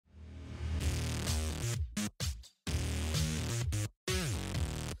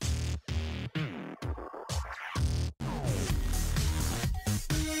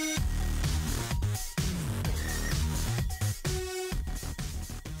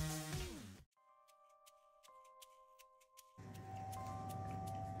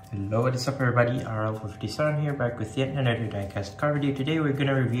Hello, what's up everybody, RL57 here, back with yet another diecast car video. Today we're going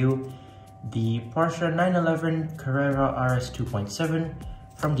to review the Porsche 911 Carrera RS 2.7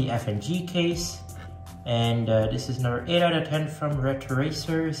 from the F&G case. And this is number 8 out of 10 from Retro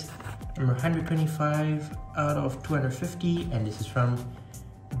Racers, number 125 out of 250, and this is from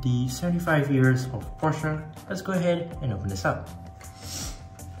the 75 years of Porsche. Let's go ahead and open this up.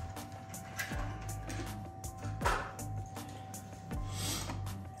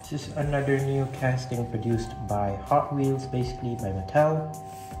 This is another new casting produced by Hotwheels, basically by Mattel.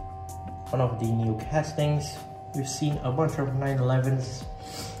 One of the new castings. We've seen a bunch of 911s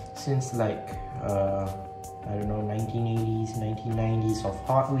since like, I don't know, 1980s, 1990s of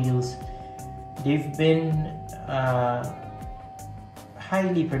Hot Wheels. They've been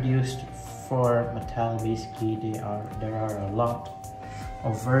highly produced for Mattel, basically. There are a lot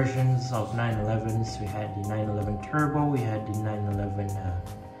of versions of 911s. We had the 911 Turbo, we had the 911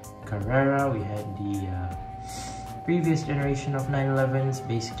 Carrera, we had the previous generation of 911s.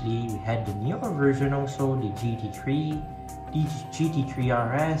 Basically, we had the newer version also, the GT3, the GT3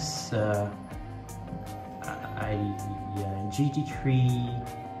 RS, GT3,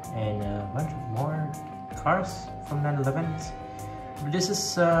 and a bunch of more cars from 911s. This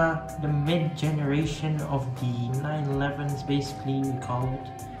is the mid-generation of the 911s, basically, we call it.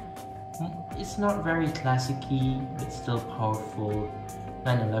 It's not very classic-y, but still powerful.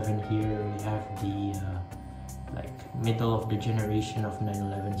 911 here, we have the like middle of the generation of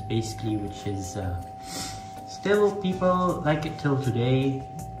 911s, basically, which is still people like it till today.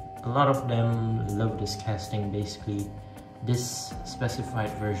 A lot of them love this casting, basically. This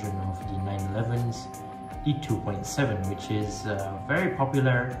specified version of the 911s, the 2.7, which is very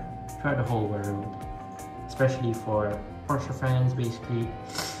popular throughout the whole world, especially for Porsche fans. Basically,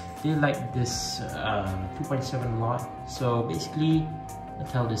 they like this 2.7 a lot. So basically,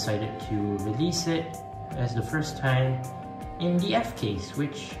 Mattel decided to release it as the first time in the F case,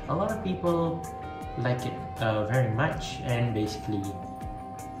 which a lot of people like it very much. And basically,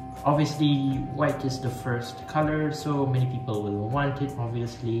 obviously, white is the first color, so many people will want it.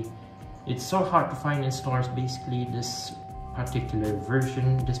 Obviously, it's so hard to find in stores, basically, this particular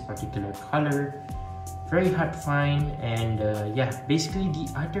version, this particular color, very hard to find. And yeah, basically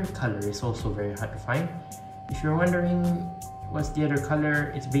the other color is also very hard to find. If you're wondering what's the other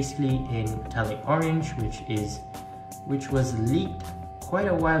color, it's basically in metallic orange, which was leaked quite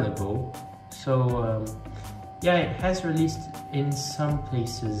a while ago. So yeah, it has released in some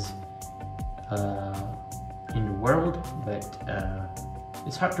places in the world, but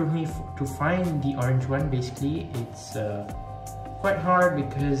it's hard for me to find the orange one. Basically, it's quite hard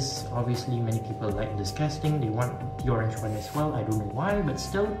because obviously many people like this casting. They want the orange one as well. I don't know why, but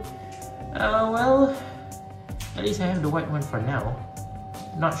still, well, at least I have the white one for now.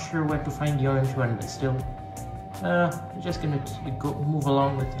 Not sure where to find the orange one, but still, we're just gonna move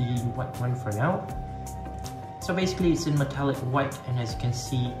along with the white one for now. So basically, it's in metallic white, and as you can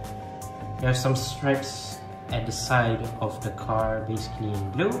see, there are some stripes at the side of the car, basically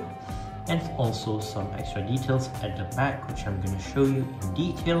in blue, and also some extra details at the back, which I'm gonna show you in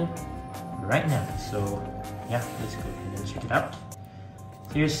detail right now. So yeah, let's go ahead and check it out.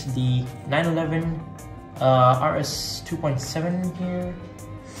 Here's the 911 RS 2.7 here.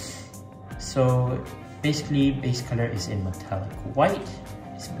 So basically, base color is in metallic white.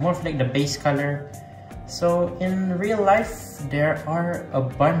 It's more of like the base color. So in real life, there are a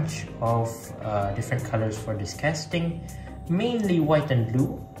bunch of different colors for this casting, mainly white and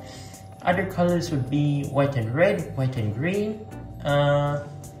blue. Other colors would be white and red, white and green.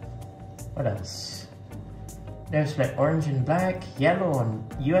 What else? There's like orange and black, yellow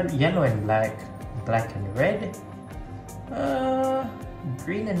and black, black and red,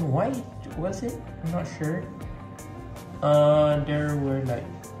 green and white, was it? I'm not sure. There were like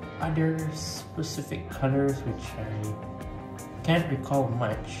other specific colors which I can't recall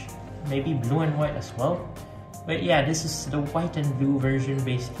much. Maybe blue and white as well. But yeah, this is the white and blue version,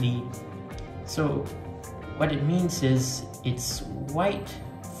 basically. So what it means is it's white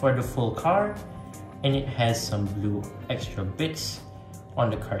for the full car, and it has some blue extra bits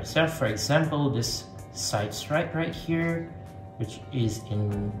on the car itself. For example, this side stripe right here, which is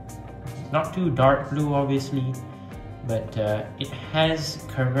in not too dark blue, obviously, but it has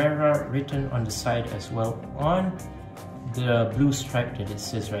Carrera written on the side as well. On the blue stripe that it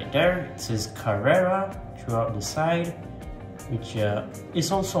says right there, it says Carrera throughout the side, which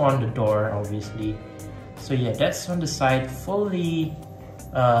is also on the door, obviously. So yeah, that's on the side, fully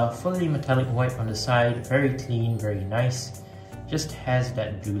metallic white on the side, very clean, very nice. Just has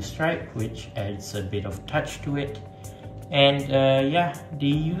that blue stripe, which adds a bit of touch to it. And yeah, they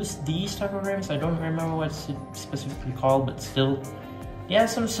use these type of rims. I don't remember what's it specifically called, but still, they have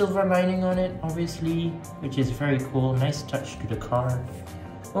some silver lining on it, obviously, which is very cool. Nice touch to the car.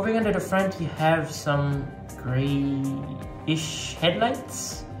 Moving on to the front, you have some gray-ish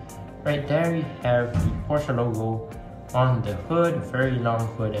headlights. Right there, you have the Porsche logo on the hood, very long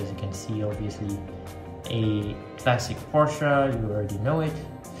hood, as you can see, obviously. A classic Porsche, you already know it.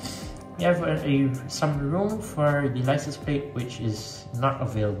 You have some room for the license plate, which is not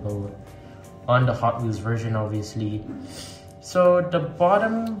available on the Hot Wheels version, obviously. So the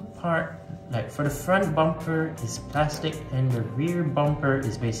bottom part, like for the front bumper, is plastic, and the rear bumper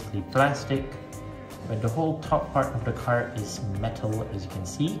is basically plastic, but the whole top part of the car is metal, as you can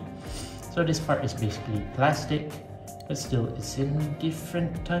see. So this part is basically plastic, but still it's in a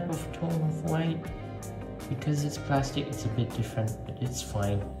different type of tone of white. Because it's plastic, it's a bit different, but it's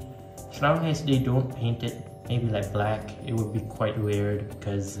fine. As long as they don't paint it, maybe like black, it would be quite weird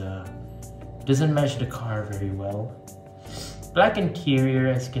because it doesn't match the car very well. Black interior,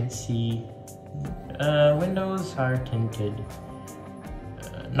 as you can see. Windows are tinted.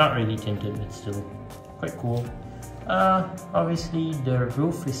 Not really tinted, but still quite cool. Obviously the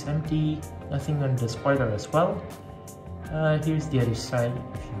roof is empty, nothing on the spoiler as well. Here's the other side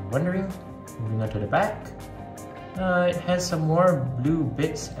if you're wondering. Moving on to the back. It has some more blue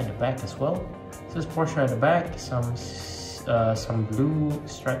bits at the back as well. It says Porsche at the back, some blue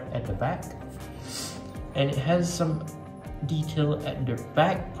stripe at the back. And it has some detail at the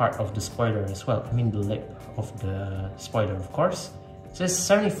back part of the spoiler as well. I mean the lip of the spoiler, of course. It says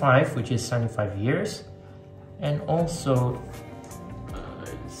 75, which is 75 years. And also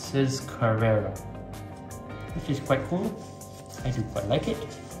it says Carrera, which is quite cool. I do quite like it.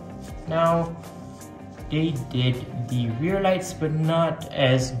 Now, they did the rear lights, but not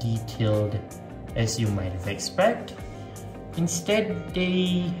as detailed as you might have expected. Instead,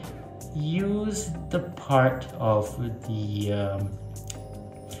 they used the part of the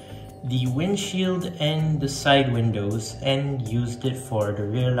windshield and the side windows and used it for the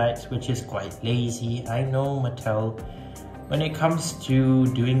rear lights, which is quite lazy. I know Mattel, when it comes to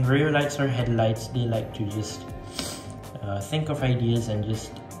doing rear lights or headlights, they like to just think of ideas and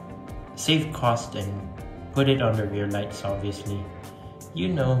just save cost and put it on the rear lights, obviously. You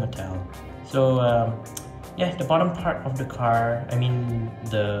know Mattel. So yeah, the bottom part of the car, I mean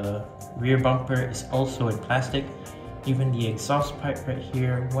the rear bumper, is also in plastic. Even the exhaust pipe right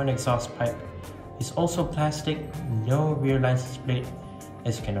here, one exhaust pipe, is also plastic. No rear license plate,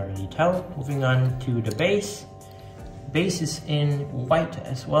 as you can already tell. Moving on to the base. Base is in white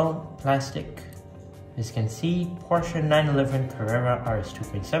as well, plastic. As you can see, Porsche 911 Carrera RS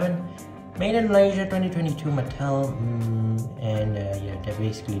 2.7, made in Malaysia, 2022 Mattel, and yeah,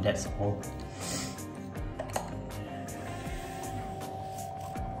 basically that's all.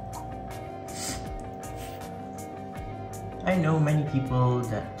 I know many people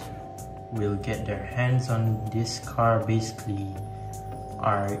that will get their hands on this car basically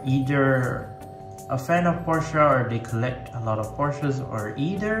are either a fan of Porsche, or they collect a lot of Porsches, or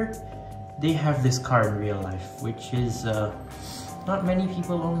either they have this car in real life, which is not many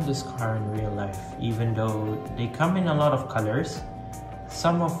people own this car in real life, even though they come in a lot of colors.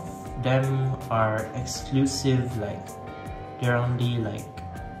 Some of them are exclusive, like they're only like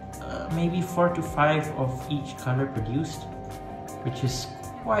maybe 4 to 5 of each color produced, which is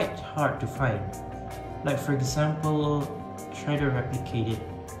quite hard to find. Like for example, try to replicate it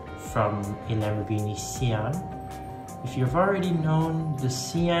from a Lamborghini Sian. If you've already known, the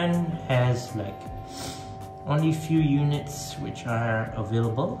Sian has like only few units which are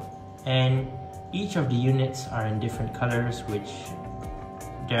available, and each of the units are in different colors, which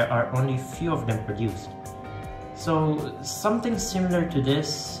there are only few of them produced. So something similar to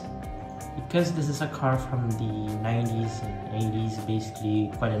this, because this is a car from the 90s and 80s,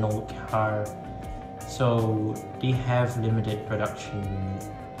 basically quite an old car, so they have limited productions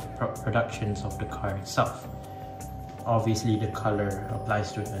of the car itself. Obviously the color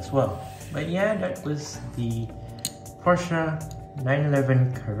applies to it as well. But yeah, that was the Porsche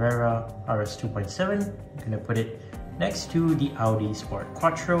 911 Carrera RS 2.7. I'm gonna put it next to the Audi Sport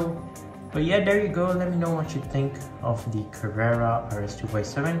Quattro. But yeah, there you go. Let me know what you think of the Carrera RS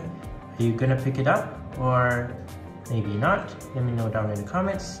 2.7. Are you gonna pick it up or maybe not? Let me know down in the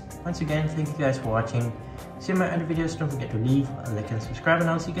comments. Once again, thank you guys for watching. See my other videos. Don't forget to leave a like and subscribe, and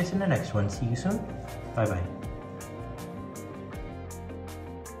I'll see you guys in the next one. See you soon. Bye bye.